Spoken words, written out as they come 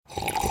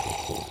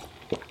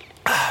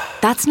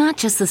That's not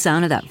just the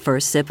sound of that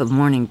first sip of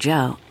Morning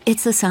Joe.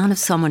 It's the sound of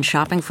someone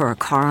shopping for a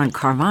car on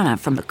Carvana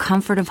from the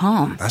comfort of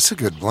home. That's a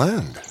good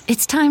blend.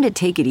 It's time to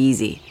take it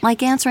easy,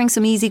 like answering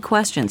some easy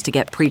questions to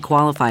get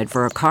pre-qualified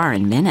for a car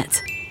in minutes.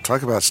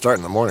 Talk about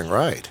starting the morning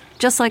right.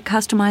 Just like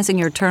customizing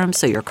your terms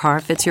so your car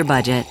fits your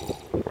budget.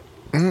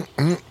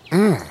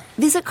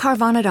 Visit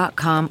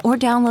Carvana.com or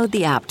download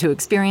the app to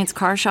experience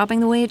car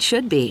shopping the way it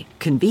should be.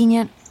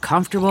 Convenient,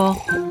 comfortable.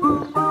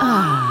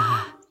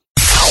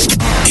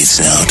 It's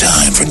now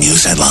time for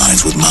news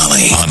headlines with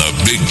Molly on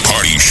the Big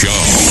Party Show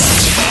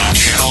on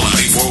Channel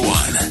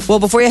 941. Well,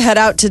 before you head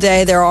out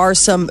today, there are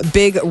some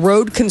big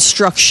road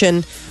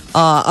construction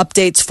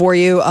updates for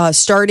you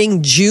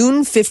starting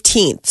June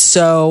 15th.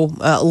 So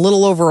a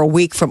little over a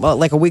week from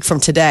like a week from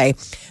today,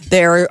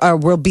 there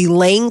will be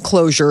lane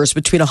closures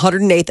between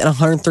 108th and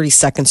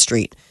 132nd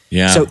Street.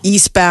 Yeah. So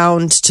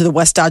eastbound to the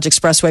West Dodge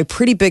Expressway,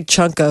 pretty big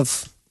chunk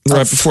of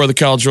right before the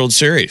College World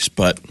Series,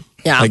 but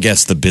yeah. I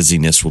guess the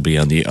busyness will be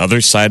on the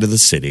other side of the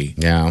city.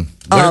 Yeah.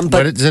 But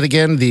what is it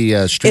again?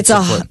 The street.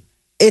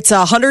 It's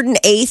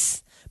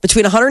 108th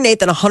between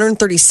 108th and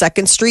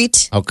 132nd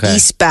Street. Okay.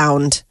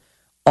 Eastbound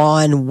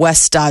on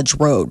West Dodge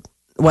Road,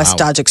 West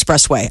Dodge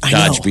Expressway. I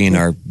Dodge know. being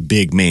our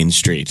big main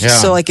street. Yeah.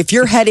 So, like, if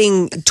you're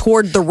heading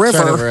toward the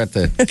river,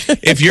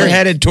 If you're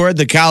headed toward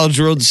the College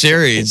World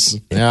Series,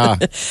 yeah.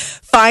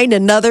 find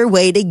another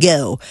way to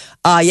go.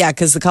 Yeah,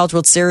 because the College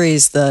World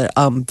Series, the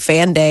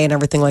fan day and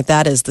everything like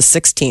that is the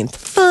 16th.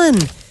 Fun.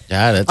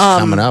 Yeah, that's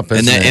coming up.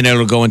 and Isn't it? and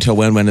it'll go until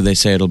when? When do they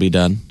say it'll be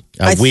done?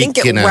 I think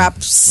it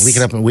wraps-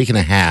 a week and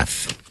a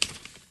half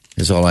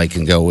is all I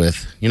can go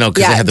with. You know,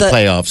 because Yeah, they have the the-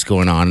 playoffs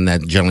going on, and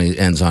that generally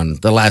ends on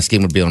the last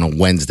game would be on a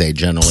Wednesday.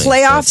 Generally,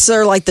 Playoffs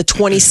are like the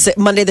 26th,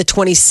 Monday the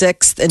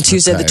 26th, and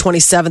Tuesday the Okay.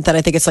 27th, and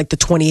I think it's like the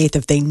 28th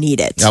if they need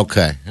it.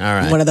 Okay, all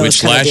right. One of those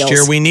Which kind of last deals.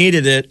 year we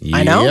needed it.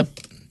 I know. Yep.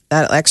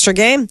 That extra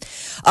game.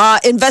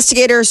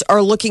 Investigators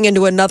are looking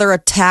into another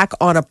attack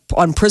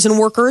on prison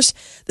workers.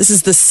 This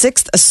is the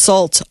 6th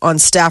assault on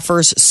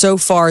staffers so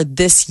far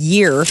this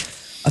year.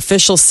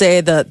 Officials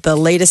say that the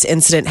latest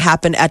incident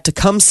happened at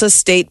Tecumseh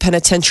State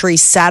Penitentiary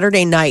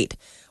Saturday night.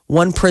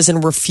 One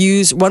prisoner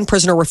refused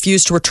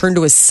to return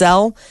to his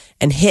cell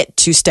and hit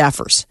 2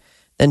 staffers.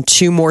 Then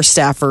 2 more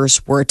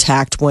staffers were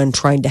attacked when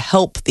trying to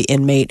help the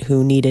inmate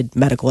who needed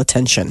medical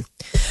attention.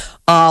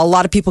 A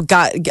lot of people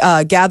got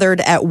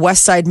gathered at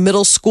Westside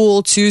Middle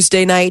School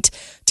Tuesday night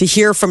to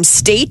hear from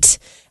state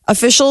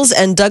officials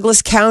and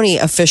Douglas County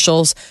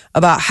officials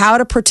about how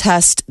to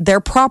protest their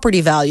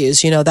property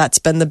values. You know, that's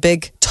been the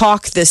big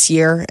talk this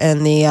year,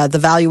 and the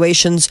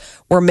valuations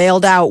were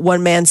mailed out.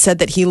 One man said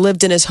that he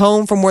lived in his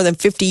home for more than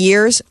 50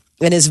 years,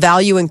 and his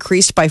value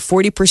increased by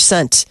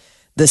 40%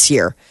 this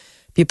year.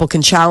 People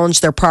can challenge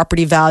their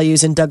property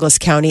values in Douglas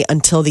County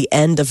until the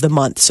end of the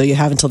month. So you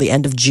have until the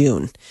end of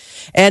June.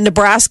 And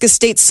Nebraska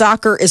State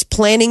Soccer is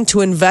planning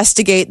to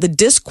investigate the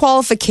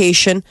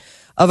disqualification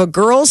of a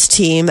girls'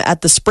 team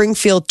at the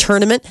Springfield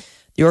tournament.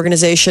 The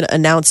organization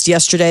announced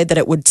yesterday that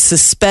it would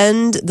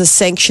suspend the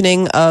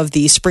sanctioning of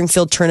the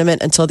Springfield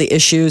tournament until the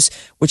issues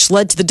which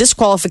led to the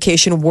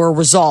disqualification were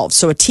resolved.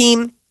 So a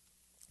team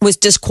was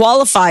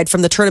disqualified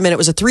from the tournament. It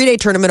was a 3-day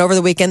tournament over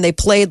the weekend. They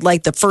played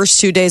like the first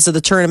 2 days of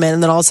the tournament.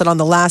 And then all of a sudden on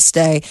the last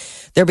day,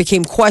 there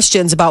became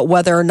questions about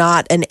whether or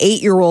not an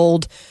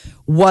 8-year-old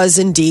was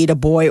indeed a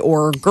boy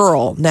or a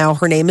girl. Now,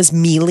 her name is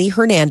Mealy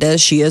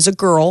Hernandez. She is a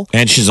girl.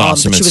 And she's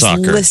awesome but at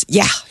she was soccer.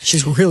 yeah,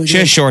 she's really She good.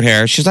 has short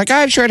hair. She's like,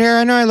 I have short hair.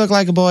 I know I look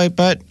like a boy,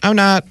 but I'm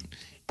not.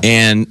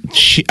 And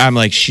I'm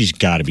like, she's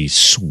got to be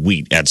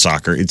sweet at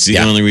soccer. It's the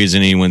only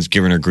reason anyone's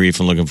giving her grief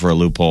and looking for a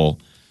loophole.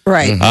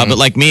 Right. But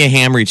like Mia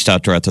Hamm reached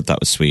out to her. I thought that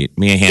was sweet.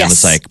 Mia Hamm Yes.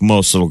 is like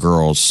most little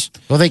girls.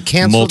 Well, they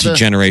canceled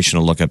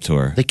multi-generational look up to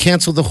her. They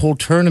canceled the whole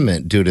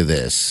tournament due to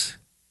this.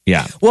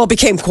 Yeah. Well, it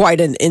became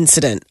quite an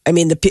incident. I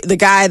mean, the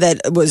guy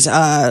that was,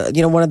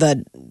 one of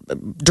the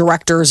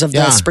directors of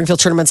the Springfield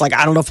tournament's like,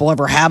 I don't know if we'll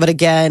ever have it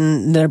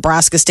again. The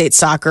Nebraska State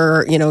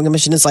Soccer,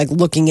 Commission is like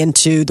looking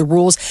into the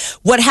rules.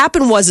 What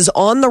happened is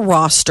on the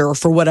roster,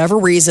 for whatever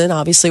reason,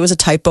 obviously it was a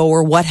typo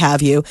or what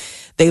have you,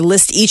 they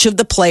list each of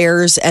the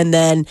players and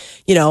then,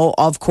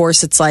 of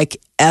course it's like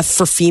F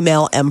for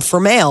female, M for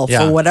male.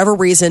 Yeah. For whatever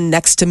reason,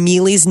 next to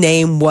Mealy's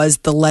name was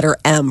the letter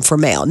M for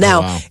male.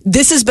 Now,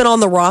 this has been on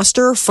the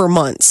roster for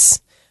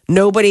months.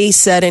 Nobody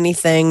said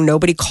anything.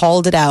 Nobody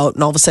called it out,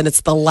 and all of a sudden,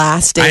 it's the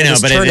last day of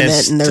this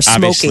tournament, and they're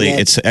smoking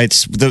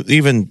it.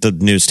 Even the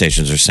news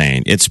stations are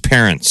saying it's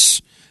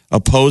parents,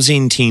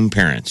 opposing team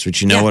parents,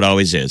 which it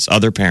always is.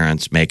 Other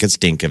parents make a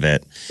stink of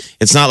it.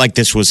 It's not like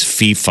this was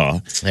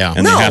FIFA,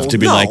 and they have to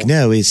be like,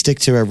 no, we stick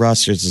to our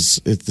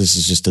rosters. This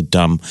is just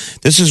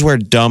this is where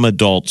dumb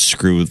adults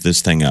screw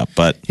this thing up.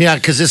 But yeah,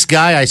 because this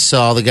guy I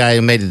saw, the guy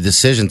who made the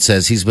decision,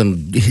 says he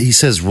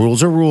says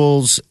rules are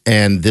rules,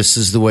 and this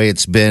is the way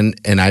it's been,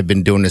 and I've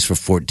been doing this for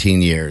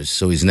 14 years,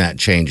 so he's not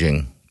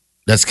changing.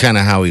 That's kind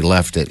of how he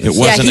left it. It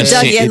wasn't he a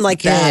dug scene, in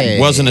like that. It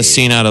wasn't a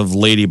scene out of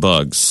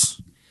Ladybugs.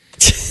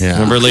 Yeah.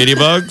 Remember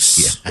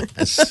Ladybugs?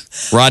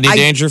 Yes. Rodney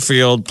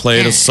Dangerfield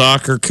played a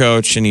soccer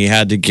coach, and he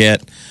had to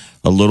get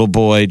a little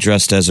boy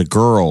dressed as a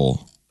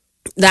girl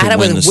That had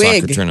win a the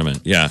wig. soccer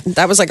tournament. Yeah.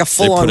 That was like a They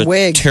full-on put a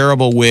wig.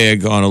 terrible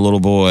wig on a little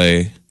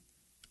boy,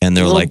 and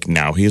they're like,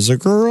 now he's a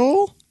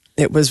girl?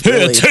 It was Hey,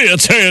 really... I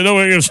tell you, no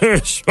one is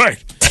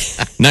right.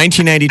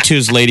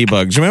 1992's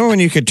Ladybugs. Remember when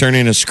you could turn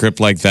in a script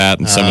like that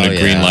and someone would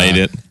green light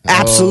it?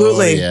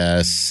 Absolutely. Oh,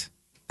 yes.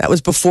 That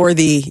was before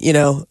the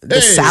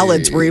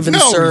salads were even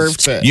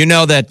served. You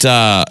know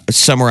that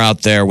somewhere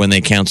out there when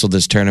they canceled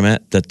this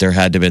tournament, that there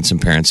had to have been some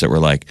parents that were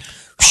like,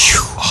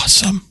 phew,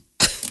 awesome.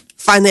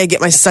 Finally, I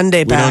get my Sunday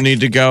We back. don't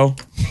need to go.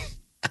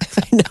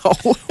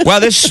 No.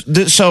 Well,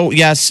 so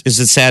yes, is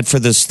it sad for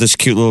this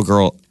cute little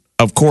girl?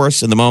 Of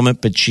course, in the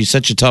moment, but she's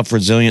such a tough,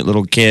 resilient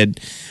little kid.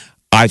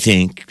 I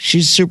think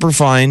she's super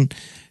fine.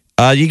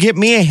 You get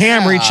Mia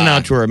Hamm reaching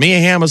out to her. Mia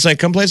Hamm was like,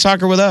 come play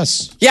soccer with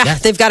us. Yeah,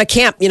 they've got a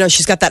camp.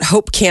 She's got that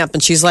Hope camp,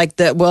 and she's like,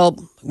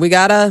 we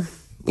got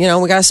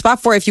a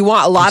spot for you if you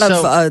want. A lot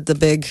of the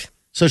big...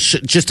 So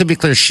just to be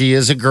clear, she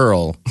is a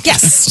girl.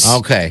 Yes.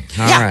 Okay.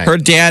 All right. Her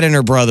dad and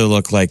her brother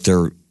look like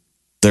they're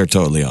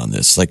totally on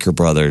this. Like her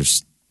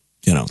brother's,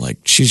 like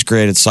she's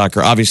great at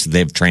soccer. Obviously,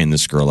 they've trained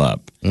this girl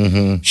up.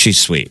 Mm-hmm. She's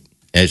sweet.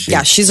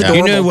 She's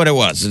adorable. You knew what it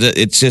was.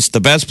 It's just the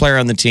best player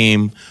on the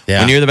team. Yeah.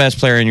 When you're the best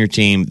player on your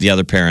team, the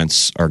other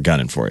parents are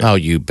gunning for you. Oh,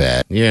 you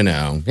bet. Yeah.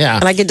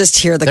 And I can just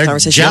hear the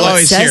conversation.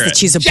 Jealous. It says that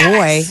she's a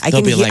boy. I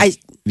can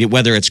hear.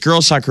 Whether it's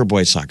girls soccer or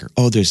boys soccer.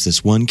 Oh, there's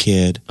this one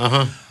kid.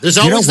 There's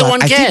always the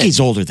one kid. I think he's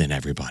older than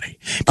everybody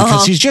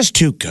because he's just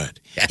too good.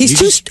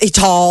 He's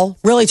tall,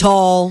 really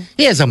tall.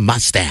 He has a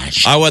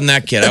mustache. I wasn't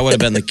that kid. I would have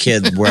been the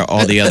kid where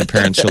all the other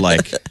parents are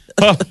like,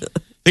 oh,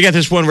 they got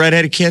this one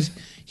redheaded kid.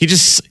 He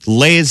just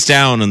lays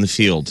down on the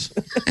field.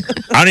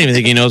 I don't even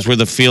think he knows where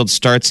the field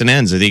starts and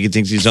ends. I think he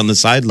thinks he's on the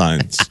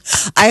sidelines.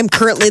 I am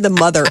currently the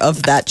mother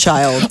of that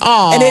child.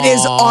 Aww. And it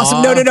is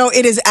awesome. No.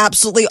 It is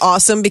absolutely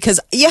awesome because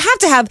you have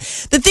to have...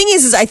 The thing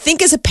is I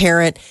think as a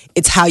parent,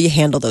 it's how you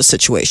handle those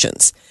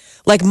situations.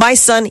 Like my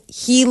son,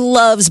 he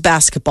loves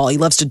basketball. He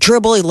loves to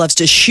dribble. He loves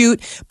to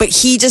shoot, but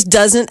he just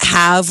doesn't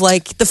have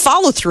like the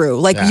follow through.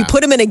 Like you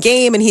put him in a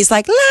game and he's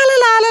like, la, la,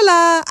 la, la,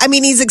 la. I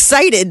mean, he's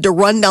excited to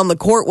run down the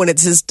court when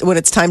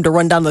it's time to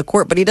run down the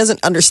court, but he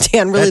doesn't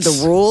understand really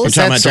the rules.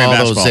 That's all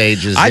those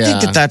ages. I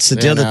think that's the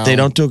deal, that they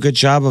don't do a good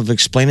job of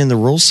explaining the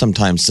rules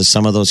sometimes to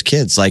some of those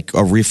kids, like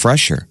a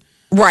refresher.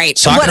 Right.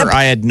 Soccer,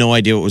 I had no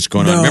idea what was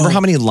going on. Remember how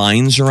many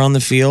lines are on the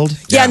field?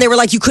 Yeah, and they were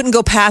like, you couldn't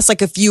go past,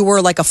 like, if you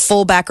were like a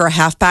fullback or a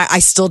halfback. I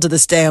still to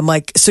this day, I'm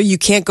like, so you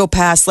can't go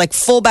past, like,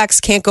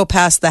 fullbacks can't go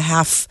past the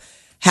half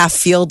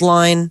field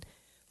line.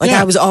 Like,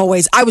 I was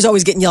always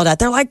getting yelled at.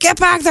 They're like, get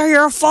back there,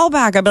 you're a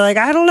fullback. I'd be like,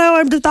 I don't know,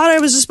 I thought I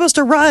was just supposed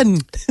to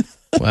run.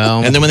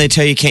 Well, and then when they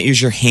tell you can't use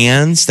your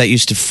hands, that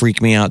used to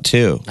freak me out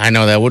too. I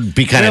know that would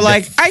be kind of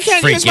like, I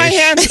can't use my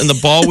hands, and the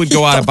ball would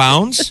go out of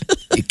bounds,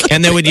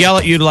 and they would yell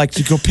at you to like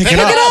to go pick it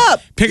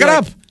up,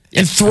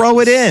 and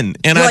throw it in.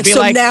 And I'd be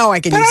like, now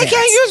I can. But I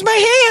can't use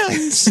my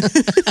hands.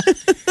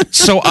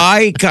 So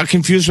I got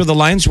confused where the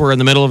lines were in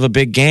the middle of a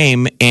big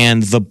game,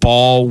 and the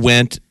ball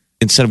went,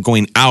 instead of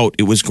going out,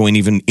 it was going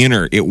even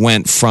inner. It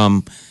went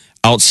from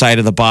outside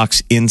of the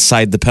box,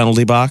 inside the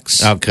penalty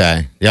box.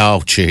 Okay.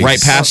 Oh, jeez.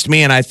 Right past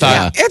me, and I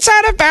thought, it's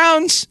out of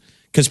bounds.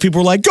 Because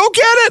people were like, go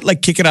get it.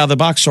 Like, kick it out of the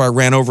box. So I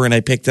ran over and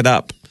I picked it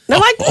up. They're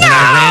like, no! And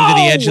I ran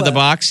to the edge of the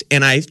box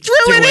and I threw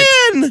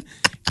it in.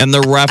 And the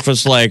ref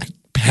was like,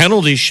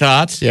 penalty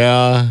shot.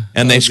 Yeah.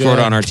 And they scored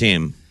on our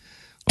team.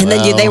 And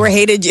then they were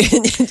hated you.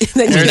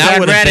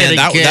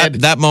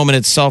 That moment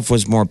itself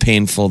was more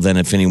painful than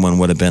if anyone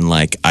would have been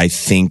like, I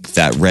think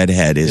that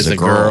redhead is a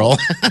girl.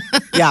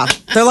 Yeah.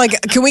 They're like,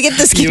 can we get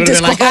this kid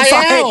disqualified? Like,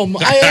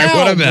 I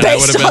am.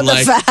 Based on the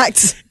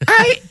fact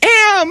I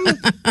am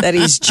that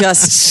he's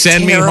just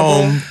send terrible. me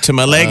home to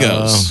my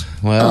Legos.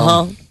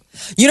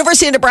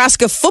 University of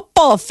Nebraska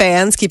football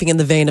fans, keeping in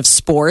the vein of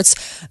sports,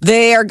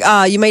 they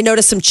are. You may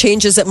notice some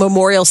changes at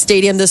Memorial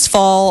Stadium this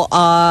fall.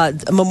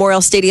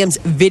 Memorial Stadium's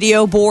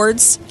video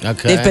boards.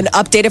 Okay. They've been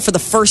updated for the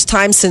first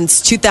time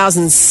since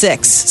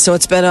 2006, so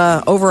it's been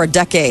over a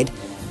decade.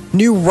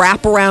 New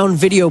wraparound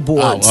video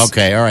boards. Oh,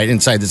 okay. All right.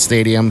 Inside the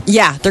stadium.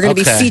 Yeah, they're going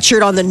to be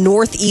featured on the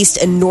northeast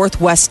and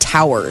northwest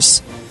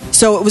towers.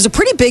 So it was a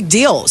pretty big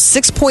deal.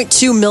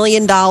 $6.2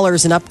 million in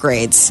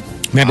upgrades.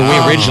 Remember,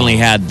 we originally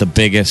had the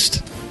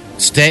biggest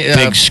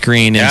big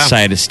screen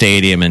inside a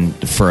stadium and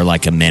for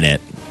like a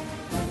minute.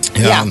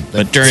 Yeah.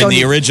 But during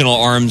the original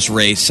arms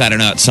race, I don't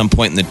know, at some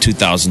point in the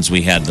 2000s,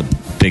 we had the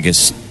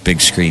biggest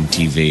big screen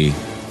TV.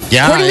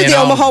 Yeah, according to the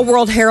Omaha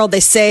World Herald, they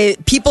say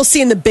people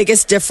seeing the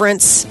biggest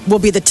difference will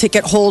be the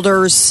ticket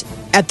holders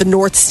at the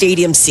North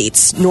Stadium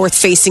seats,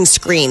 north-facing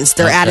screens.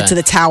 They're added to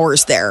the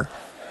towers there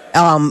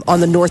on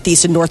the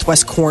northeast and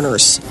northwest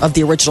corners of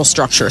the original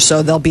structure.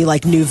 So there'll be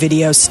like new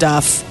video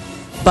stuff.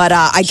 But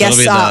I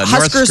guess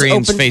Huskers north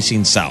screens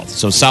facing south.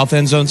 So south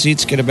end zone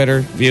seats get a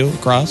better view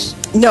across?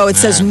 No, it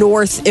says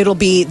north. It'll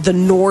be the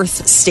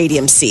north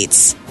stadium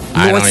seats,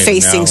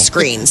 north-facing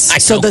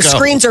screens. So the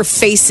screens are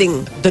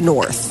facing the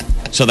north.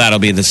 So that'll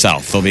be the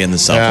south. They'll be in the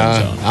south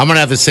end zone. I'm going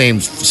to have the same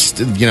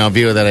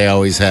view that I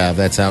always have.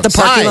 That's outside the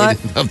parking lot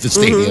of the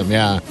stadium,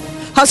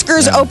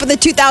 Huskers open the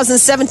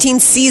 2017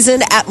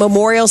 season at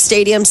Memorial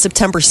Stadium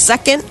September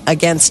 2nd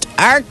against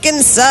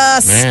Arkansas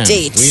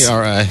State. We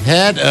are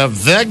ahead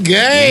of the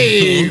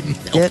game.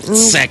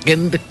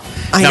 Second.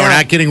 I No, know. we're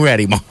not getting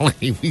ready,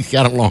 Molly. We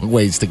got a long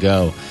ways to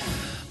go.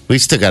 We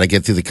still got to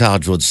get through the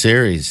College World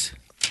Series.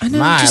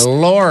 My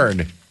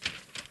Lord.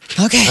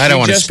 Okay. I don't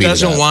want to just speed it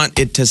doesn't up. want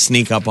it to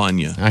sneak up on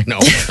you. I know.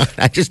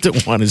 I just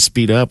don't want to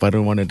speed up. I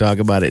don't want to talk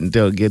about it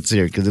until it gets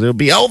here because it'll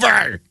be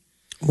over.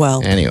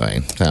 Well,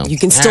 Anyway, so you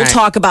can still all right.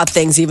 talk about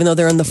things even though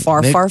they're in the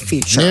far, far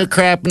future. New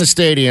crap in the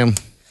stadium.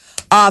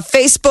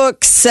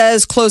 Facebook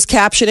says closed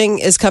captioning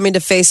is coming to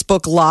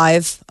Facebook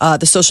Live.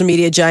 The social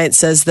media giant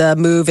says the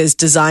move is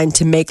designed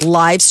to make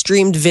live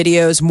streamed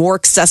videos more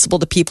accessible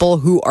to people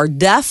who are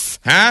deaf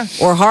Huh?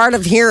 or hard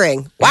of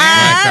hearing.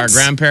 Like our What?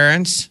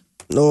 grandparents?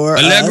 Or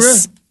Allegra?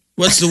 us.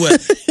 What's the way?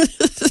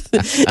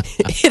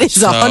 It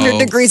is 100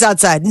 degrees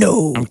outside.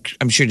 No.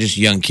 I'm sure just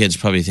young kids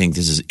probably think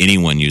this is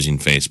anyone using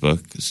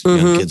Facebook. 'Cause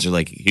young kids are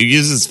like, who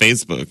uses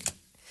Facebook?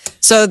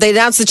 So they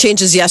announced the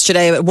changes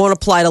yesterday. It won't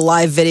apply to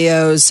live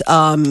videos,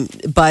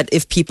 but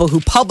if people who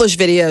publish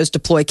videos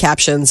deploy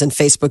captions, and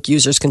Facebook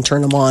users can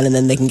turn them on, and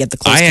then they can get the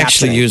closed I captioning.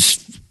 actually use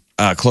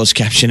closed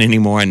caption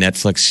anymore on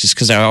Netflix just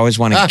because I always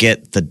want to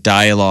get the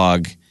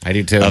dialogue I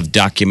do too. of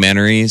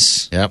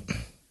documentaries. Yep.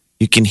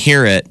 You can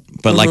hear it,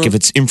 but like if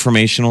it's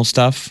informational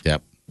stuff,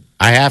 Yep.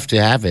 I have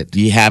to have it.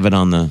 you have it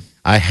on the.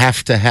 I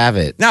have to have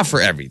it. Not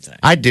for everything.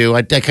 I do.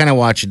 I kind of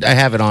watch it. I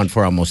have it on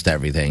for almost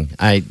everything.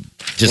 I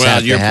just Well,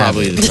 have you're to have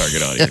probably it. the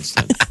target audience.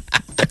 Then.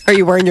 Are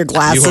you wearing your You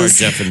are glasses?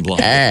 deaf and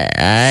blind. I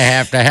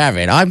have to have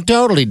it. I'm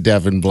totally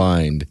deaf and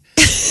blind.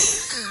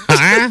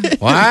 Huh?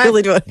 What?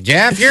 Really do it.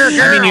 Jeff, you're a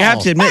girl. I mean, you have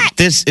to admit,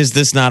 is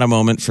this not a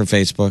moment for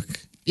Facebook?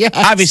 Yeah.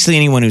 Obviously,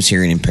 anyone who's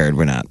hearing impaired,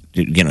 we're not,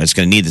 it's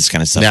going to need this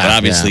kind of stuff. Yeah, but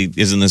obviously,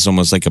 isn't this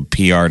almost like a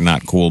PR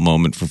not cool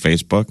moment for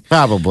Facebook?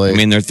 Probably. I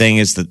mean, their thing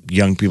is that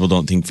young people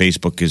don't think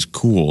Facebook is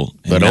cool.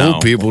 And but now-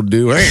 old people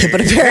do. Hey,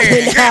 But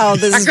apparently now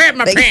this is grab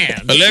my big-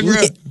 pen.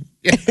 Allegra,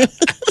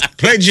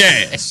 play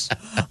jazz.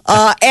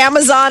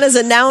 Amazon has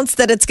announced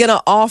that it's going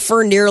to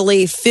offer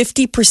nearly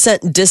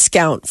 50%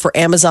 discount for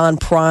Amazon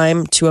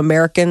Prime to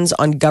Americans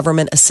on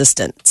government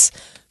assistance.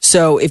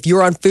 So if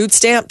you're on food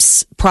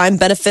stamps, Prime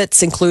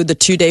benefits include the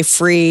 2-day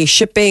free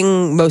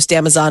shipping most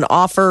Amazon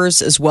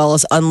offers, as well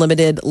as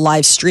unlimited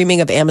live streaming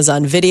of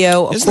Amazon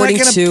video. Isn't that according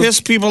going to to piss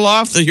people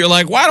off that you're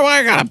like, why do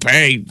I got to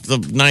pay the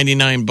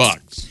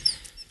 $99?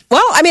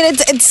 Well, I mean,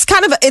 it's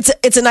kind of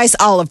it's a nice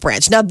olive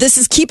branch. Now,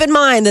 keep in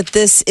mind that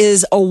this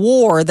is a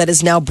war that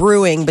is now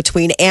brewing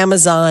between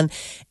Amazon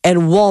and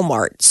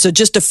Walmart. So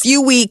just a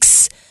few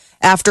weeks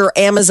after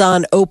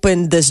Amazon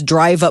opened this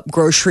drive-up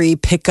grocery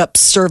pickup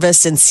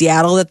service in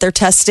Seattle that they're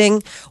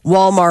testing,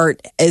 Walmart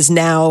is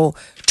now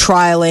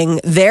trialing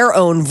their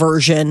own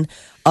version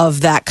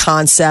of that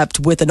concept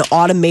with an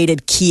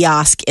automated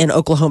kiosk in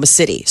Oklahoma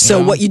City.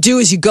 So what you do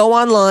is you go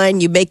online,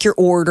 you make your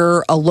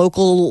order, a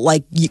local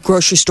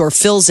grocery store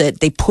fills it.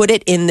 They put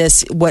it in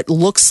this what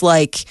looks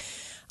like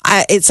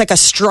it's like a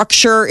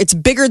structure. It's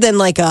bigger than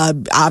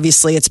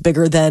obviously it's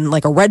bigger than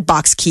like a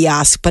Redbox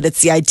kiosk, but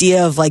it's the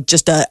idea of like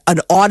just an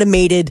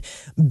automated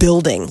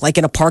building, like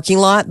in a parking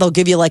lot. They'll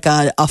give you like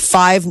a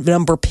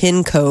 5-number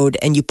PIN code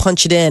and you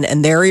punch it in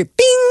and there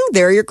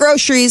are your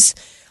groceries.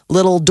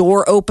 Little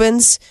door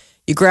opens.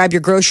 You grab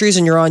your groceries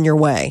and you're on your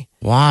way.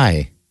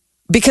 Why?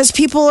 Because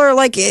people are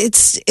like,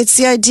 it's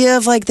the idea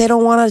of like, they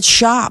don't want to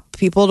shop.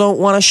 People don't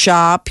want to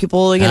shop.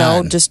 People,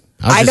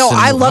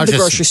 I love the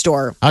grocery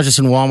store. I was just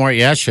in Walmart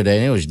yesterday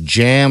and it was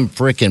jam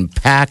freaking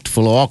packed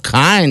full of all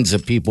kinds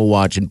of people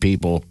watching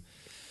people.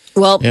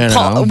 Well, You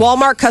know.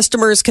 Walmart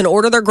customers can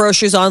order their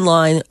groceries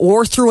online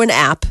or through an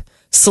app,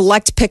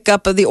 select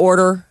pickup of the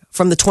order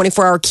from the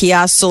 24-hour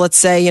kiosk. So let's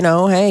say,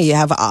 hey, you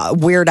have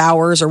weird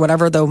hours or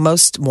whatever, though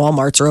most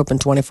Walmarts are open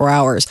 24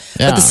 hours.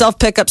 Yeah. But the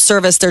self-pickup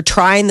service, they're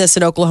trying this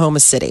in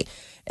Oklahoma City.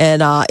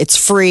 And it's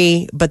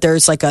free, but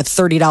there's like a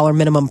 $30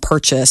 minimum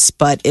purchase.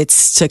 But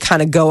it's to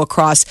kind of go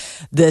across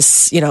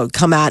this,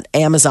 come at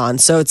Amazon.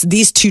 So it's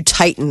these two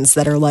titans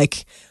that are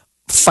like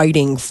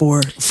fighting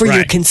for your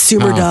Right.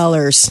 consumer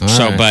dollars.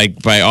 So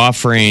by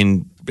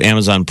offering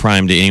Amazon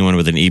Prime to anyone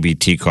with an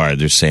EBT card,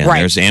 they're saying Right.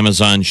 there's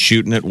Amazon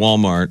shooting at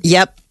Walmart.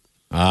 Yep.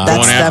 Going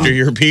That's after them.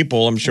 your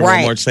people. I'm sure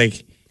Right. Walmart's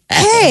like,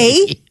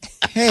 Hey,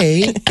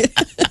 Hey,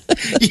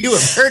 you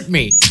have hurt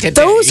me. Today.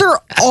 those are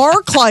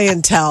our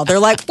clientele. They're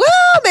like,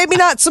 well, maybe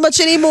not so much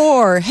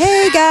anymore.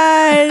 Hey,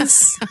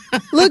 guys,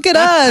 look at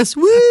us.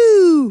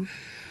 Woo.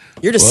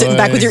 You're just sitting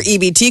back with your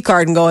EBT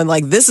card and going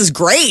like, this is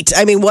great.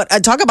 I mean,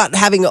 talk about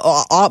having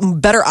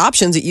better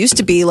options. It used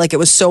to be like it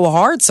was so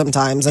hard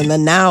sometimes. And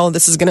then now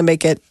this is going to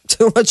make it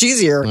so much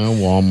easier.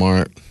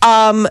 Walmart.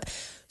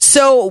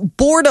 So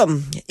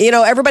boredom,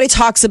 everybody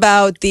talks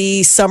about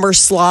the summer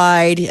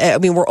slide. I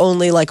mean, we're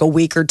only like a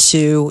week or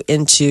two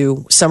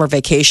into summer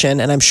vacation.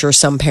 And I'm sure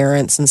some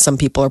parents and some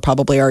people are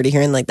probably already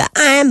hearing like that.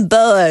 I'm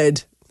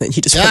bored. And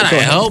you just God, wanna go I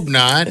ahead hope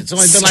not. It's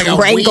only been like a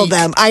strangle week.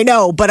 them. I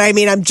know, but I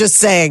mean, I'm just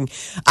saying.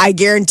 I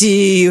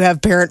guarantee you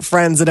have parent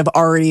friends that have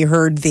already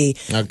heard the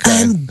I'm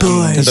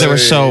bored.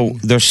 Because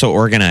they're so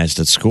organized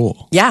at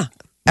school. Yeah.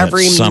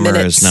 Every summer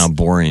minute is now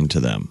boring to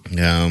them.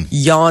 Yeah.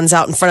 yawns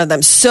out in front of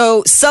them.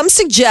 So some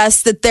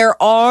suggest that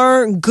there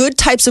are good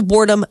types of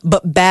boredom,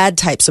 but bad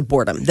types of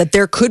boredom. That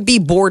there could be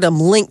boredom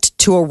linked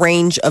to a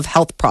range of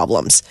health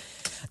problems.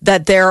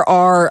 That there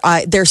are,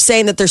 they're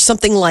saying that there's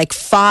something like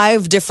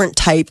 5 different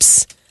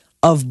types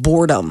of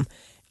boredom.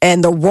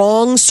 And the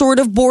wrong sort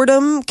of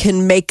boredom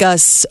can make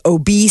us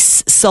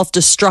obese,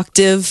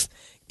 self-destructive,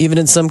 even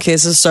in some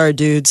cases, sorry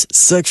dudes,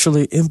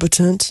 sexually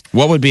impotent.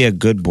 What would be a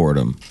good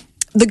boredom?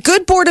 The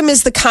good boredom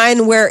is the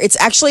kind where it's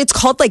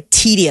called like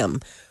tedium,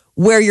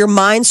 where your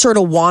mind sort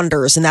of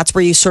wanders, and that's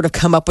where you sort of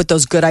come up with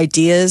those good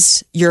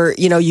ideas.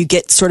 You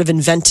get sort of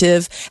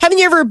inventive. Haven't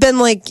you ever been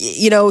like,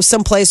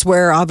 someplace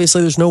where obviously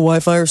there's no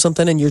Wi-Fi or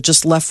something, and you're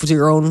just left with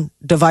your own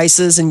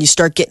devices, and you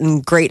start getting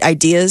great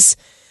ideas?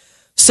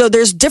 So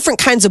there's different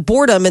kinds of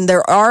boredom, and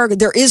there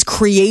is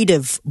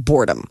creative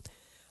boredom.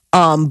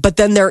 But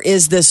then there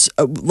is this,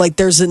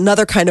 there's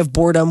another kind of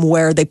boredom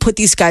where they put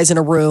these guys in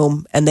a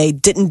room and they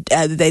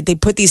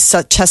put these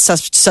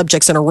test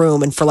subjects in a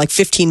room, and for like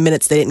 15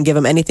 minutes they didn't give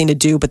them anything to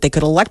do, but they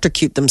could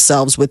electrocute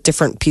themselves with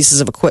different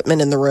pieces of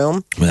equipment in the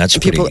room. Well, that's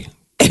people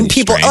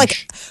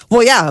strange.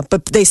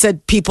 But they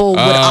said people would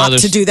opt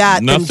to do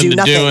that than do nothing.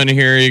 Nothing to do in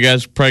here. You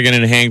guys are probably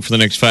going to hang for the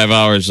next 5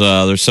 hours.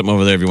 There's something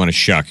over there if you want to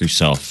shock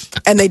yourself.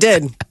 And they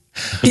did.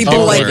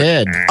 People they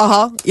did.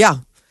 Yeah.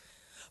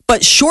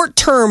 But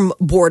short-term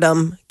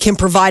boredom can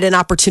provide an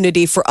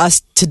opportunity for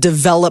us to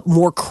develop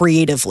more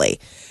creatively.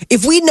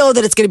 If we know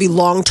that it's going to be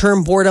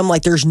long-term boredom,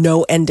 like there's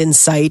no end in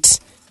sight,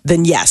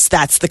 then yes,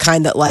 that's the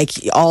kind that like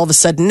all of a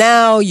sudden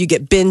now you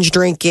get binge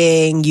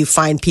drinking. You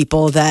find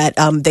people that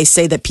they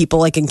say that people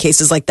like in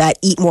cases like that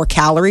eat more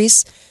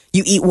calories.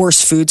 You eat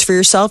worse foods for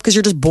yourself because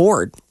you're just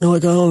bored. You're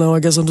like, I don't know, I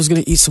guess I'm just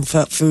going to eat some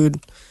fat food.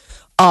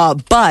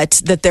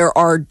 But that there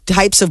are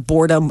types of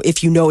boredom,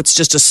 if you know it's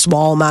just a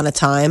small amount of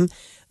time,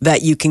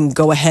 that you can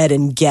go ahead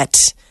and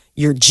get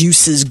your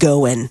juices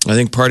going. I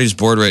think Party's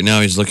bored right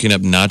now. He's looking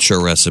up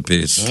nacho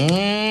recipes.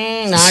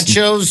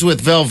 Nachos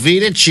with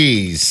Velveeta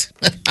cheese.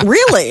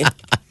 Really?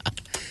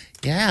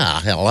 Yeah,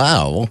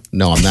 hello.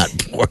 No, I'm not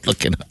bored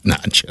looking up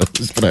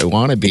nachos, but I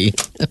want to be.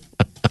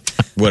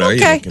 What are you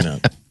looking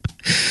up?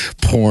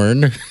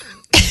 Porn.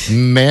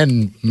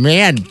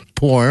 Man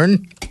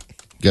porn.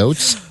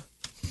 Goats.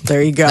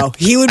 There you go.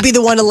 He would be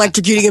the one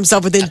electrocuting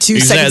himself within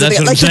 2 seconds. That's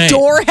what I'm saying. The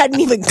door hadn't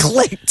even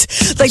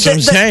clicked. Like That's what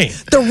I'm saying.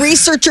 The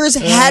researchers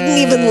hadn't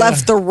even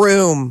left the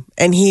room,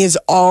 and he is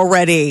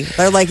already.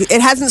 They're like,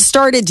 it hasn't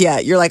started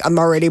yet. You're like, I'm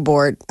already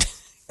bored.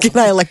 Can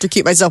I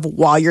electrocute myself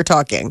while you're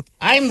talking?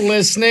 I'm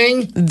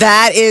listening.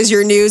 That is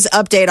your news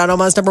update on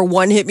Omaha's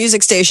 #1 hit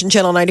music station,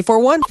 Channel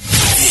 94.1.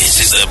 This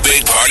is the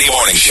Big Party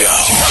Morning Show.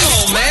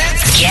 Come on, man.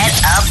 Get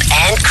up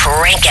and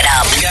crank it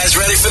up. You guys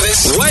ready for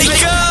this?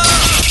 Wake up!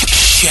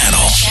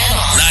 Channel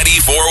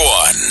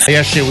 94.1.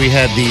 Yesterday we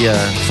had the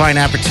fine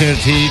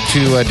opportunity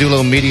to do a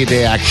little media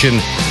day action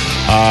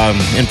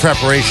in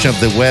preparation of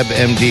the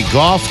WebMD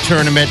golf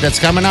tournament that's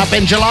coming up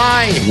in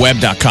July.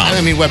 Web.com.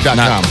 I mean web.com.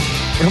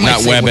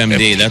 Not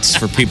WebMD. That's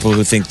for people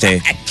who think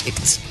they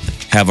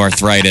have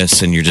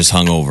arthritis and you're just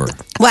hungover.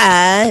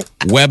 What?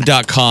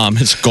 Web.com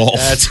is golf.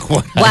 That's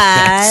what.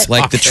 What?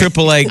 Like the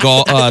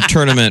AAA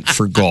tournament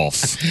for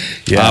golf.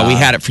 Yeah. We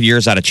had it for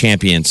years out of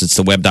Champions. It's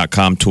the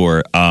Web.com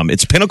tour.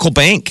 It's Pinnacle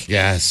Bank.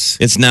 Yes.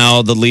 It's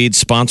now the lead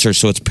sponsor.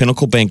 So it's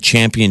Pinnacle Bank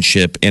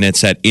Championship, and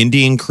it's at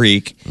Indian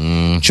Creek,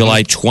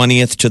 July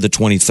 20th to the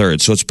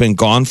 23rd. So it's been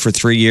gone for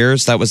 3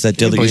 years. That was that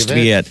deal that used to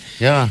be at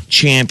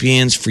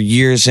Champions for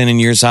years in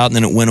and years out, and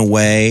then it went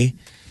away.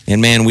 And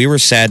man, we were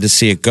sad to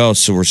see it go,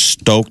 so we're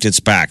stoked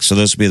it's back. So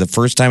this will be the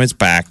first time it's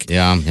back.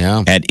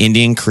 Yeah. At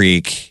Indian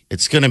Creek.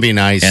 It's going to be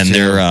nice, and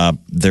too.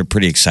 they're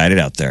pretty excited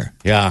out there.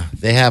 Yeah,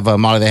 they have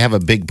a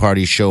big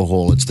party show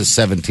hole. It's the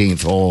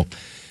 17th hole,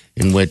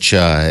 in which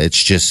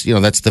it's just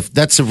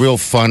that's a real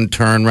fun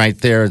turn right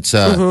there. It's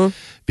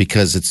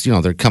because it's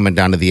they're coming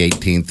down to the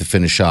 18th to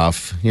finish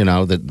off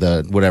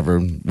the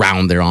whatever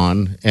round they're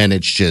on, and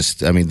it's just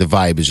the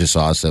vibe is just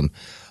awesome.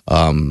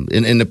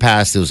 In the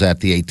past, it was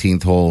at the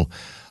 18th hole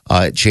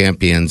at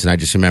Champions, and I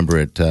just remember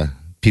it.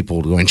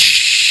 People going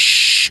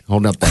shh,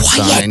 holding up that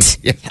Quiet.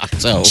 sign. Yeah,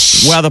 so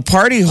the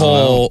party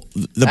hole,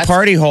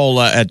 party hole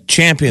at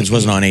Champions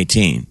wasn't on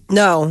 18.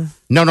 No.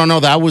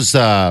 That was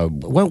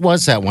what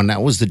was that one?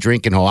 That was the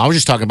drinking hole. I was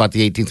just talking about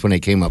the 18th when they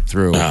came up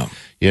through.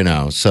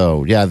 Oh.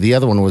 So yeah, the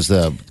other one was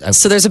the.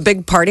 So there's a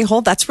big party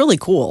hole. That's really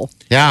cool.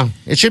 Yeah,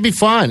 it should be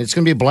fun. It's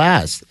going to be a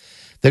blast.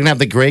 They're going to have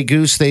the Grey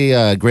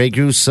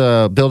Goose,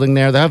 building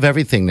there. They have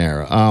everything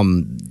there.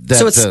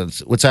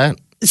 What's that?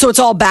 So it's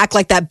all back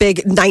like that big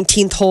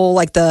 19th hole,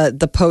 like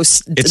the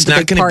post. It's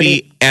not going to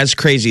be as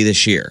crazy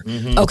this year.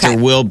 Okay.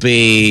 There will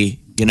be,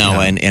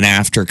 an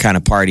after kind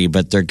of party,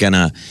 but they're going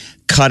to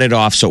cut it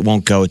off so it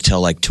won't go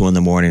till like 2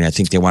 a.m. I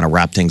think they want to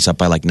wrap things up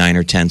by like 9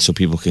 or 10 so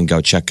people can go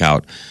check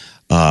out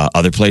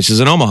other places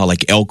in Omaha,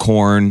 like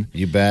Elkhorn.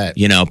 You bet.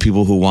 You know,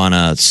 people who want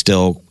to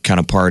still kind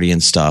of party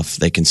and stuff,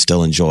 they can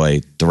still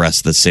enjoy the rest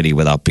of the city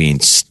without being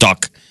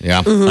stuck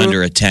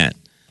under a tent.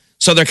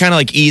 So they're kind of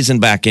like easing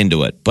back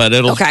into it. But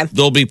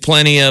there'll be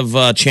plenty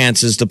of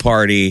chances to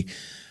party.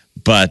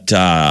 But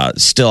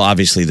still,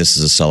 obviously, this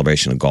is a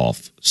celebration of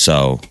golf.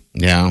 So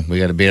yeah, we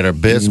got to be at our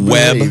best.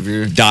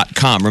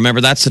 Web.com.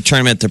 Remember, that's the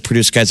tournament that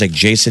produced guys like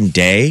Jason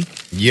Day.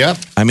 Yep.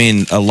 I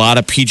mean, a lot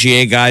of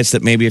PGA guys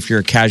that maybe if you're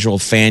a casual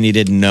fan, you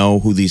didn't know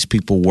who these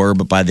people were.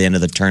 But by the end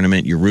of the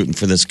tournament, you're rooting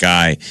for this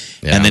guy.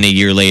 Yeah. And then a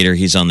year later,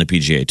 he's on the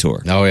PGA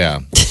Tour. Oh, yeah.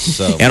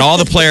 So, and all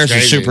the players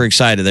are super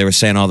excited. They were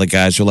saying all the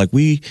guys were like,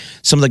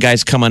 some of the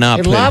guys coming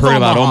up had heard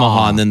about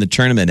Omaha, and then the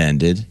tournament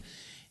ended.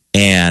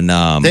 And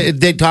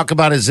they'd talk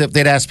about it as if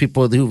they'd ask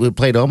people who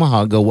played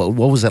Omaha, go,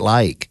 what was it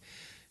like?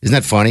 Isn't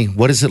that funny?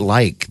 What is it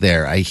like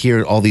there? I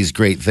hear all these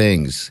great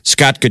things.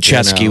 Scott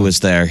Gutschewski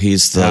was there.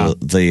 He's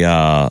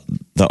the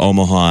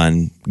Omaha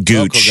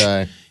Gooch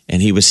guy.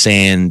 And he was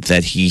saying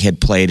that he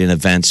had played in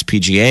events,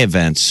 PGA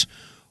events,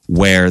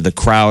 where the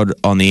crowd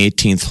on the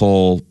 18th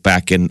hole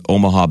back in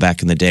Omaha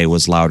back in the day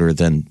was louder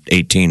than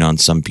 18 on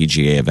some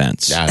PGA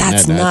events. Yeah,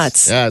 that's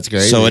nuts. Yeah, it's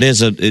great. So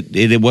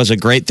it was a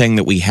great thing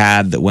that we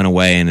had that went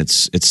away, and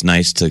it's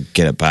nice to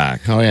get it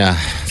back. Oh, yeah.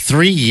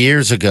 3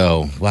 years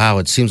ago. Wow,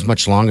 it seems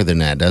much longer than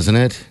that, doesn't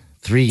it?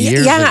 3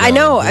 years ago. Yeah, I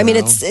know. I mean,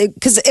 it's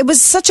because it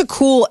was such a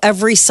cool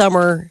every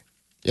summer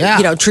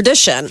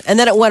tradition. And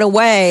then it went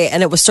away,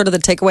 and it was sort of the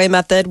takeaway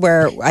method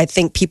where I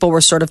think people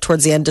were sort of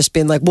towards the end just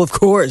being like, well, of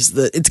course,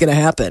 it's going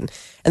to happen.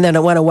 And then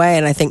it went away,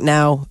 and I think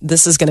now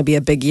this is going to be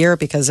a big year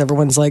because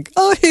everyone's like,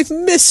 oh, I've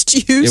missed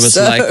you it was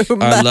so like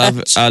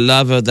much. Our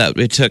lover that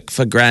we took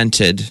for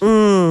granted.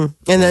 And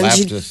then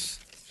she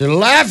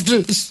left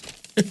us.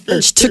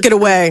 And she took it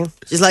away.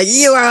 She's like,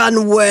 you are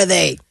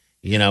unworthy.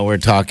 You know, we're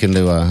talking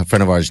to a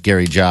friend of ours,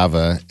 Gary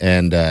Java,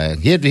 and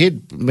he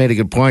had made a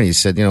good point. He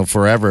said,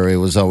 forever it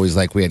was always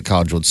like we had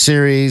College World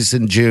Series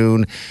in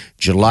June,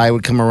 July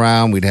would come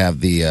around, we'd have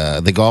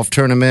the golf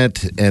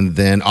tournament, and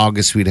then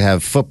August we'd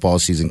have football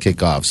season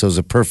kickoff. So it was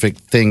a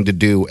perfect thing to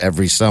do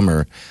every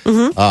summer.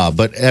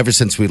 But ever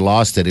since we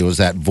lost it, it was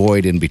that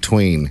void in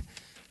between.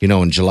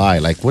 In July,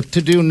 like what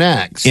to do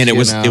next? And it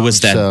was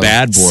that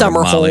bad boredom,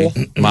 summer hole.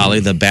 Molly,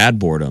 the bad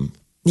boredom.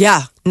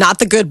 Yeah, not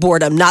the good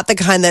boredom, not the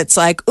kind that's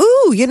like,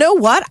 ooh, you know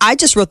what? I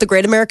just wrote the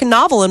great American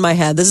novel in my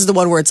head. This is the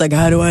one where it's like,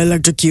 how do I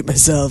electrocute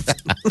myself?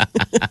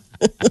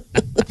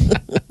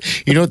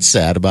 You know what's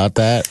sad about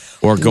that?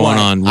 Or going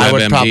on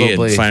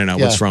WebMD and finding out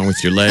what's wrong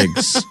with your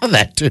legs.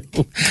 That too.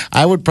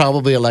 I would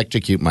probably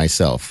electrocute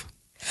myself.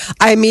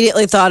 I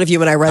immediately thought of you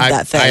when I read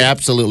that thing. I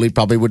absolutely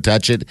probably would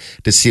touch it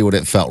to see what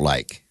it felt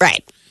like.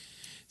 Right.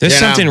 There's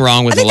something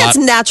wrong with I think that's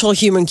natural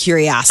human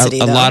curiosity.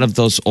 A lot of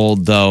those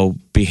old, though,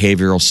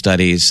 behavioral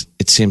studies,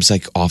 it seems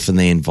like often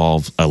they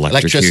involve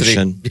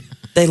electrocution.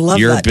 They love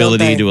your that,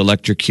 ability to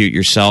electrocute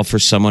yourself or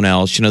someone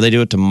else. They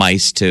do it to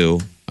mice, too.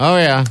 Oh,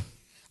 yeah.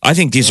 I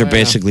think these are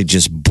basically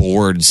just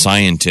bored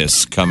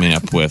scientists coming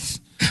up with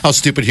how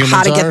stupid humans are.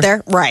 How to get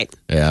there? Right.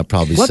 Yeah,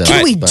 probably What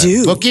can we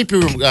do? We'll keep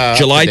you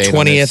July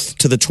 20th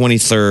to the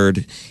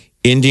 23rd.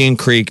 Indian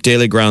Creek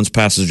daily grounds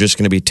passes are just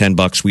going to be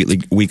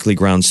 $10. Weekly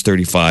grounds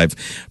 $35.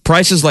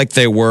 Prices like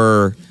they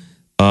were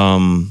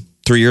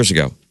 3 years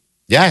ago.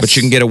 Yes, but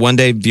you can get a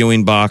one-day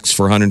viewing box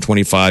for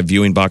 $125,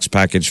 viewing box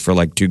package for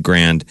like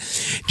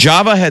 $2,000.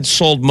 Java had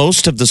sold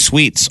most of the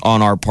suites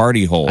on our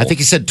party hole. I think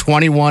he said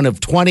 21 of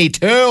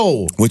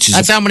 22.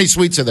 That's how many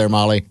suites are there,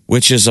 Molly?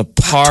 Which is a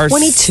par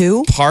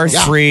 22 par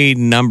 3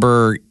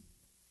 number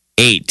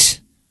 8.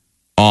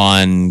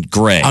 On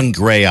Gray. On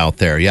Gray out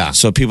there, yeah.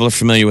 So people are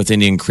familiar with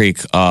Indian Creek,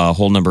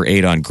 hole number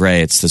 8 on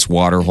Gray. It's this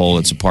water hole.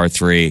 It's a par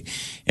 3.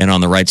 And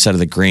on the right side of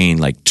the green,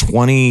 like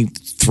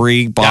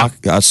 23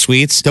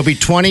 suites. There'll be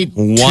 22.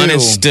 One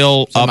is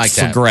still up like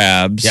for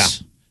grabs. Yeah.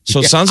 So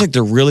it sounds like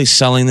they're really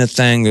selling the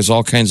thing. There's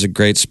all kinds of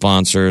great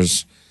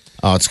sponsors.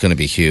 Oh, it's going to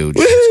be huge.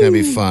 Woo-hoo! It's going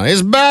to be fun.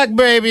 It's back,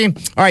 baby.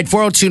 All right,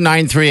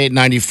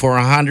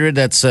 402-938-9400.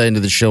 That's into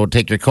the show. We'll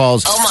take your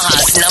calls.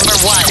 Omaha's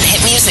 #1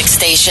 hit music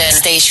station.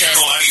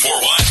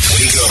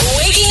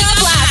 Waking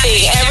up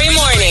laughing every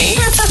morning.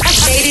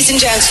 Ladies and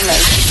gentlemen,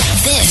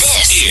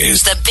 this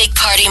is the Big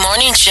Party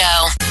Morning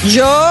Show.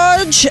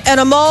 George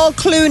and Amal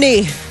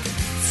Clooney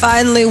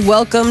finally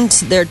welcomed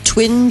their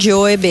twin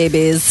joy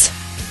babies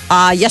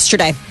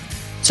yesterday.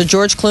 So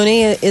George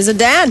Clooney is a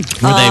dad.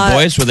 Were they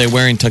boys? Were they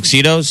wearing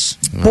tuxedos?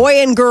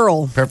 Boy and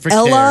girl. Perfect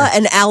Ella hair.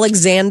 and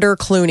Alexander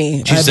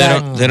Clooney. Geez, they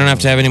don't have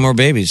to have any more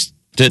babies.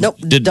 Nope,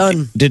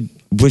 done.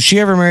 Was she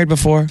ever married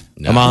before?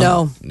 No.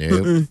 Amal?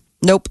 No.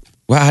 Nope.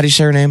 Well, how do you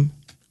say her name?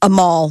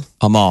 Amal.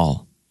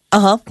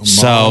 Uh-huh.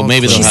 So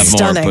maybe they'll She's have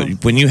stunning. more.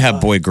 But when you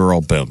have boy,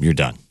 girl, boom, you're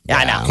done. Yeah,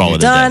 I know. Call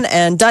it Done a day.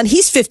 and done.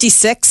 He's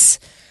 56.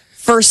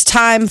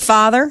 First-time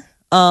father.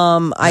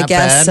 I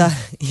guess. bad.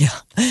 Yeah.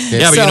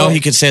 Yeah, but So- he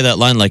could say that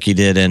line like he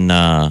did in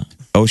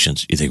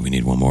Oceans. You think we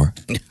need one more?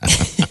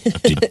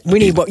 We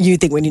need what you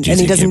think we need. Do you And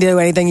he think doesn't do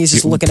anything. He's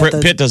just looking at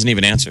the... Pitt doesn't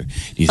even answer. Do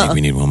you think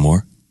we need one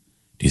more?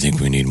 Do you think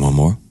we need one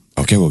more?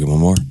 Okay, we'll get one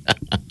more.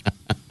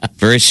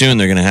 Very soon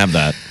they're going to have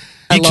that.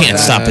 You can't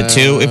stop it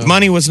too. If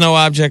money was no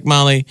object,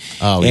 Molly,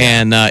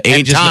 and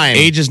age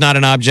is not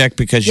an object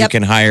because you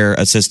can hire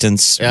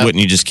assistants, wouldn't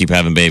you just keep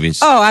having babies?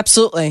 Oh,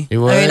 absolutely.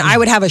 You would? I mean, I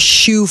would have a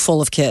shoe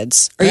full of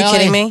kids. Are you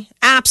kidding me?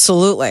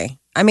 Absolutely.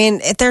 I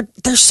mean,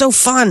 they're so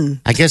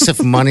fun. I guess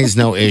if money's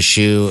no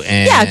issue,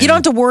 and you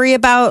don't have to worry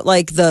about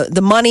like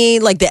the money,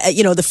 like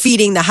the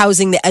feeding, the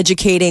housing, the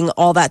educating,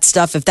 all that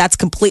stuff. If that's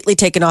completely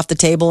taken off the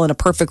table in a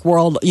perfect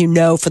world,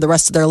 for the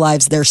rest of their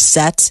lives they're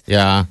set.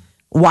 Yeah.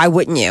 Why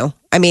wouldn't you?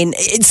 I mean,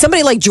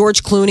 somebody like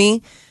George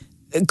Clooney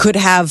could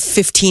have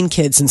 15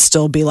 kids and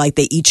still be like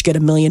they each get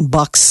 $1 million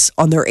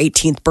on their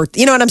 18th birthday.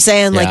 You know what I'm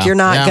saying? Like you're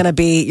not gonna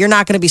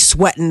be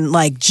sweating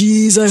like,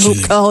 geez, I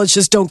hope college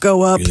just don't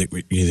go up. You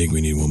think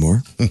we need one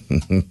more?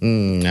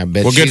 I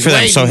bet. Well, good for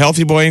them. So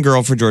healthy boy and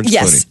girl for George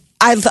Clooney.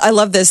 I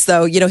love this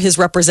though. His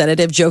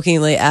representative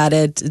jokingly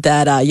added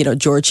that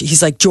George,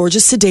 he's like, George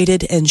is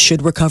sedated and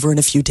should recover in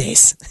a few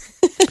days.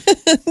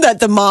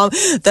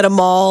 that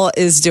Amal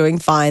is doing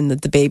fine,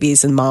 that the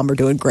babies and mom are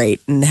doing great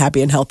and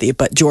happy and healthy,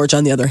 but George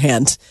on the other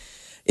hand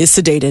is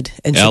sedated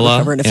and should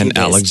recover in a few days.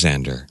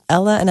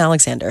 Ella and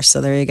Alexander.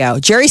 So there you go.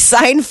 Jerry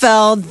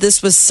Seinfeld,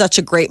 this was such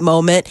a great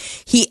moment.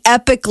 He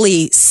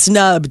epically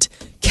snubbed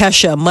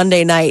Kesha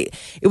Monday night.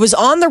 It was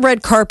on the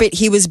red carpet.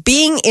 He was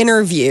being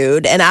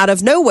interviewed, and out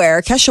of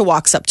nowhere, Kesha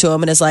walks up to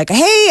him and is like,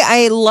 "Hey,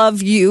 I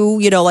love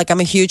you. Like I'm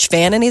a huge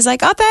fan." And he's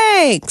like, "Oh,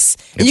 thanks."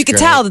 And you can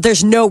tell that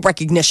there's no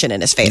recognition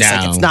in his face. No.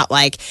 Like it's not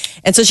like.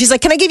 And so she's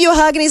like, "Can I give you a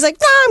hug?" And he's like,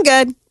 "No, I'm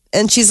good."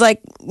 And she's like,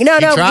 no,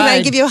 can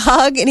I give you a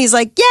hug? And he's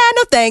like, yeah,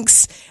 no,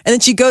 thanks. And then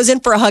she goes in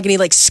for a hug and he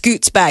like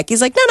scoots back. He's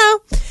like, no.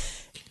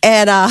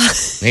 And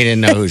he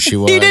didn't know who she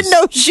was. He didn't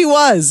know who she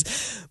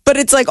was. But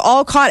it's like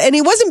all caught, and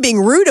he wasn't being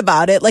rude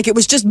about it. Like it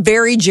was just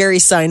very Jerry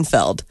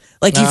Seinfeld.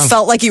 Like you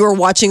felt like you were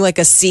watching like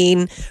a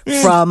scene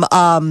from,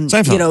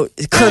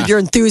 Curb Your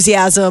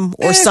Enthusiasm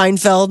or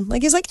Seinfeld.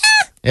 Like he's like,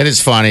 It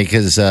is funny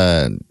because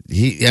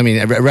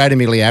right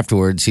immediately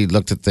afterwards, he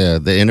looked at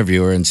the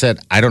interviewer and said,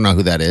 I don't know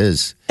who that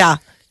is. Yeah.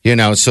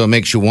 So it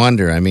makes you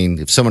wonder. I mean,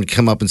 if someone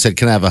come up and said,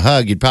 can I have a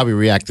hug? You'd probably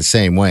react the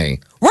same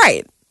way.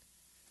 Right.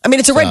 I mean,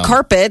 it's a red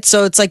carpet,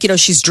 so it's like,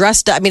 she's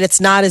dressed up. I mean,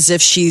 it's not as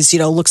if she's,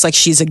 looks like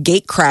she's a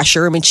gate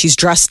crasher. I mean, she's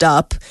dressed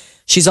up.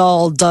 She's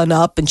all done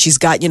up, and she's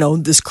got,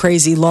 this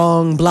crazy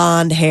long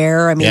blonde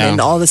hair. I mean,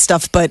 and all this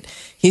stuff. But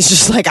he's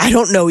just like, I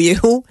don't know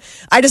you.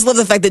 I just love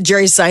the fact that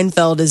Jerry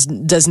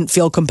Seinfeld doesn't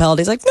feel compelled.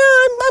 He's like, no,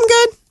 I'm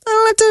good. I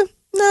don't have to.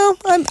 No,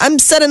 I'm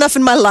set enough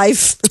in my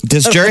life.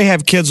 Does Jerry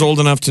have kids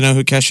old enough to know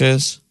who Kesha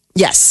is?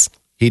 Yes.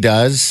 He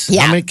does?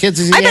 Yeah. How many kids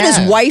does he I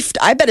have?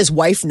 I bet his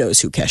wife knows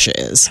who Kesha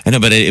is. I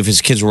know, but if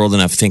his kids were old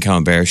enough, think how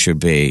embarrassed you'd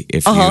be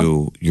if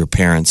your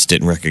parents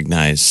didn't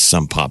recognize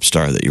some pop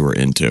star that you were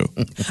into.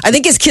 I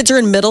think his kids are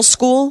in middle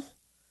school.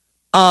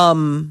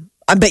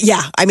 But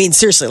yeah, I mean,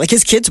 seriously, like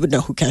his kids would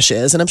know who Kesha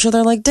is. And I'm sure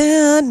they're like,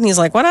 Dad. And he's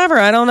like, whatever.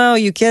 I don't know.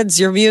 You kids,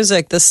 your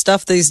music, this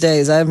stuff these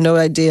days. I have no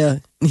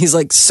idea. And he's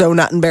like so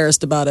not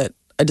embarrassed about it.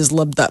 I just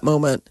loved that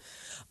moment.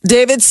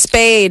 David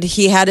Spade,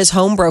 he had his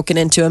home broken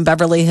into in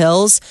Beverly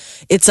Hills.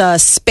 It's a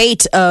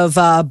spate of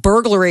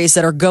burglaries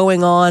that are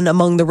going on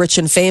among the rich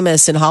and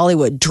famous in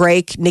Hollywood.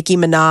 Drake, Nicki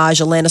Minaj,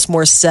 Alanis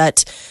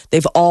Morissette,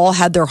 they've all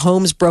had their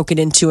homes broken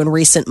into in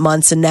recent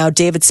months. And now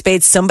David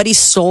Spade, somebody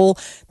stole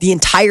the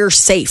entire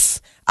safe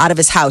out of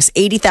his house,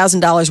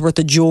 $80,000 worth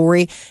of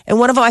jewelry. And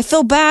one of them, I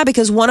feel bad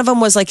because one of them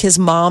was like his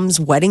mom's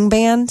wedding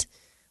band,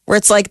 where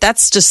it's like,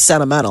 that's just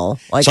sentimental.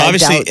 Like, so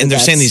obviously, and they're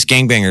saying these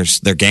gangbangers,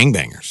 they're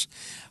gangbangers.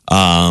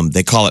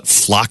 They call it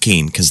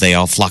flocking because they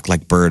all flock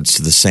like birds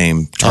to the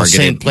same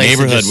targeted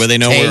neighborhood where they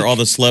know where all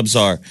the celebs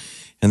are,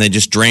 and they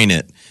just drain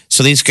it.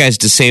 So these guys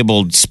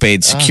disabled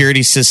Spade's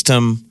security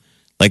system.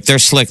 Like they're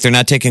slick. They're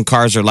not taking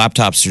cars or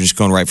laptops. They're just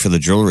going right for the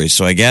jewelry.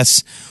 So I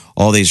guess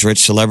all these rich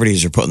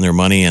celebrities are putting their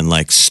money in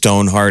like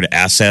stone hard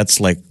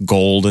assets like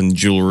gold and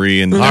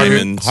jewelry and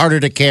diamonds. Harder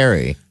to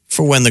carry.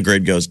 For when the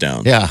grid goes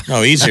down. Yeah.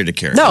 Oh, easier to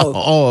carry. No.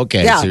 Oh, okay.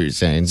 Yeah. That's what you're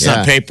saying. It's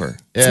not paper.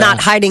 It's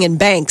not hiding in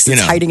banks. It's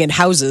hiding in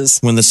houses.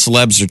 When the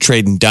celebs are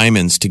trading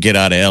diamonds to get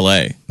out of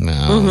L.A.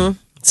 No.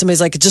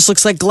 Somebody's like, it just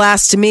looks like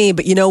glass to me.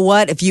 But you know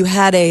what? If you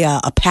had a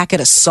packet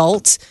of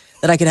salt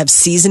that I could have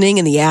seasoning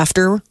in the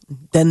after,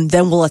 then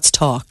let's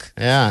talk.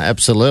 Yeah,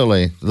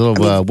 absolutely.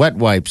 Little wet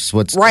wipes,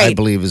 I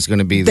believe is going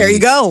to be there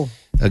you go.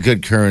 A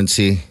good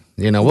currency.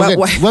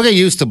 We'll get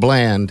used to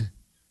bland.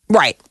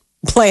 Right.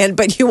 Bland,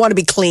 but you want to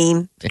be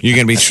clean. You're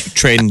going to be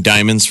trading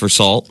diamonds for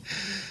salt?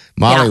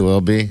 Molly will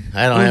be.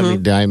 I don't have any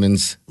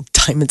diamonds.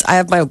 Diamonds. I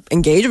have my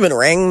engagement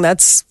ring.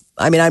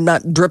 I'm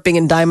not dripping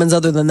in diamonds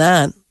other than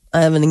that.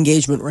 I have an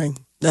engagement ring.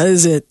 That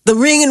is it. The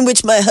ring in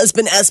which my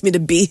husband asked me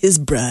to be his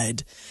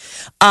bride.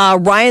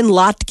 Ryan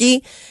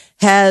Lochte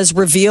has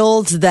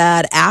revealed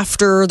that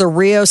after the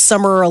Rio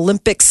Summer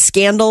Olympics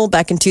scandal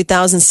back in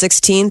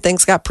 2016,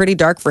 things got pretty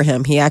dark for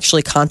him. He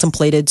actually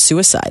contemplated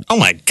suicide. Oh,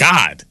 my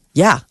God.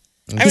 Yeah.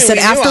 He said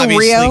after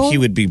Rio, he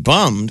would be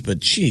bummed, but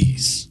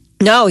geez.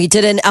 No, he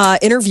did an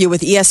interview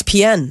with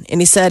ESPN,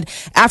 and he said,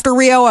 after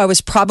Rio, I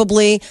was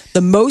probably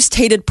the most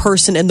hated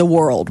person in the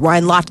world.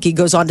 Ryan Lochte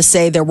goes on to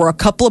say, there were a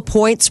couple of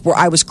points where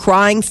I was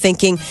crying,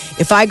 thinking,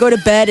 if I go to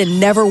bed and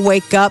never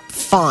wake up,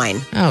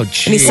 fine. Oh,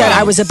 geez. And he said,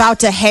 I was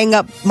about to hang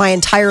up my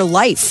entire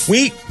life.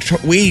 We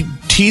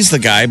teased the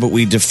guy, but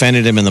we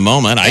defended him in the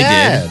moment.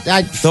 I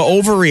did. The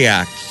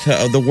overreact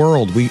to the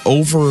world.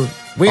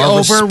 Our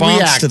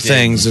response to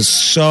things is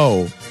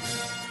so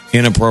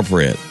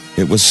inappropriate.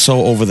 It was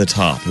so over the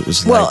top. It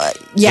was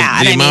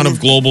the amount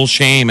of global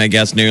shame, I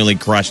guess, nearly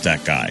crushed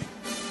that guy.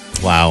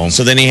 Wow.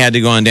 So then he had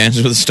to go on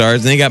Dancing with the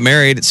Stars. Then he got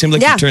married. It seemed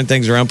like he turned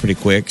things around pretty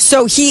quick.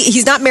 So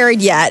he's not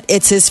married yet.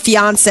 It's his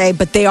fiance,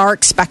 but they are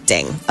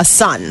expecting a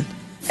son.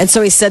 And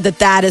so he said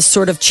that has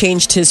sort of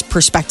changed his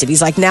perspective.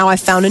 He's like, now I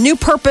found a new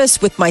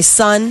purpose with my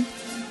son.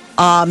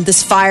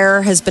 This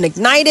fire has been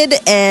ignited,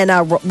 and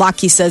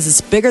Lochte says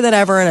it's bigger than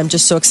ever, and I'm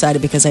just so excited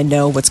because I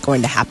know what's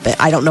going to happen.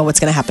 I don't know what's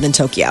going to happen in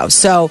Tokyo.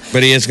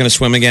 But he is going to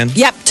swim again?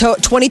 Yep,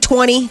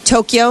 2020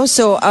 Tokyo.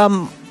 So,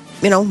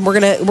 we're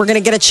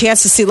gonna get a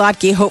chance to see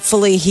Lochte.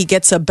 Hopefully, he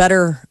gets a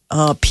better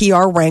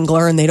PR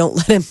wrangler, and they don't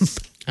let him.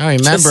 I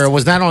remember it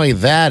was not only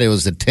that; it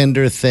was the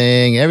Tinder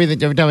thing.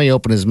 Everything. Every time he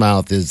opened his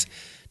mouth, is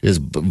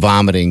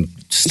vomiting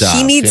stuff.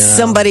 He needs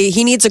somebody.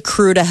 He needs a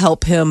crew to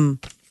help him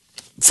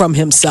from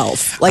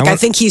himself. I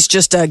think he's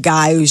just a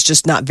guy who's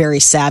just not very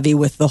savvy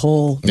with the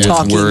whole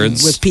talking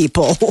words with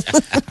people.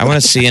 I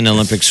want to see an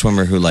Olympic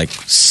swimmer who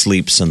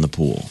sleeps in the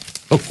pool.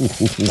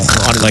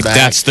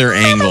 That's their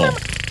angle.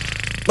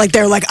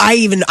 They're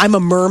I'm a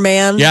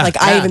merman. Yeah,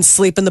 I even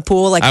sleep in the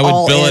pool. I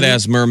would bill it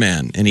as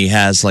merman, and he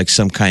has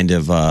some kind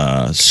of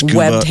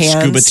scuba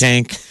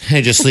tank.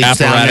 He just sleeps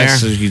down there.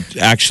 So he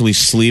actually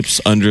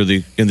sleeps in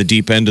the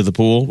deep end of the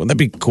pool. Wouldn't that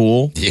be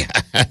cool?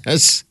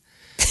 Yes.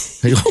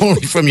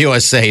 Only from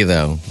USA,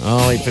 though.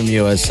 Only from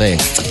USA.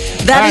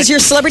 That is your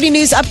celebrity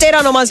news update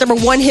on Omaha's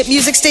 #1 hit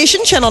music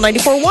station, Channel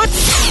 94.1.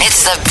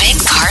 It's the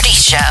Big Party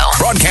Show.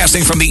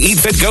 Broadcasting from the Eat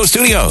Fit Go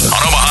studios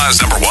on Omaha's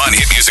 #1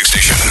 hit music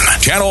station,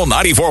 Channel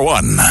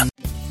 94.1.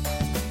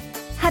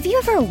 Have you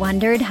ever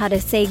wondered how to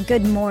say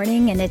good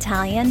morning in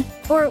Italian?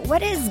 Or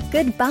what is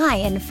goodbye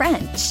in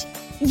French?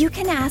 You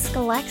can ask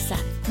Alexa.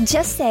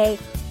 Just say,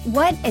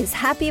 what is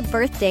happy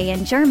birthday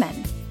in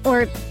German?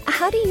 Or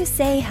how do you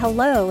say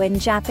hello in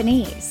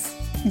Japanese?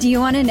 Do you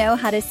want to know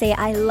how to say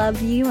I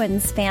love you in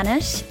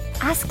Spanish?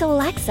 Ask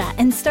Alexa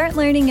and start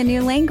learning a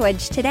new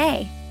language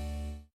today.